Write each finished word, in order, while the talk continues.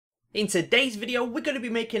In today's video, we're going to be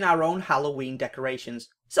making our own Halloween decorations.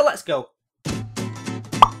 So let's go. You're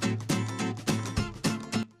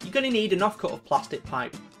going to need an offcut of plastic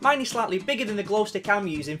pipe. Mine is slightly bigger than the glow stick I'm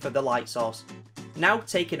using for the light source. Now,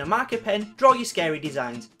 taking a marker pen, draw your scary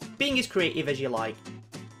designs, being as creative as you like.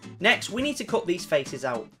 Next, we need to cut these faces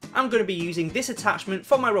out. I'm going to be using this attachment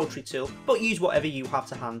for my rotary tool, but use whatever you have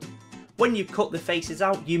to hand. When you've cut the faces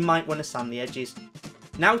out, you might want to sand the edges.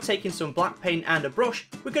 Now, taking some black paint and a brush,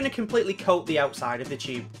 we're going to completely coat the outside of the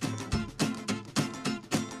tube.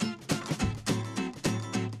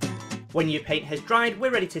 When your paint has dried,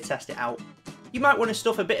 we're ready to test it out. You might want to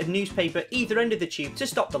stuff a bit of newspaper either end of the tube to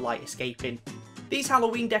stop the light escaping. These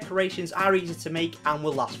Halloween decorations are easy to make and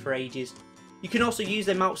will last for ages. You can also use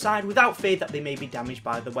them outside without fear that they may be damaged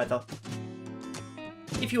by the weather.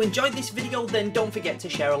 If you enjoyed this video, then don't forget to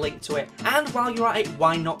share a link to it, and while you're at it,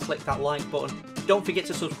 why not click that like button. Don't forget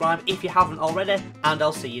to subscribe if you haven't already, and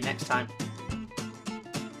I'll see you next time.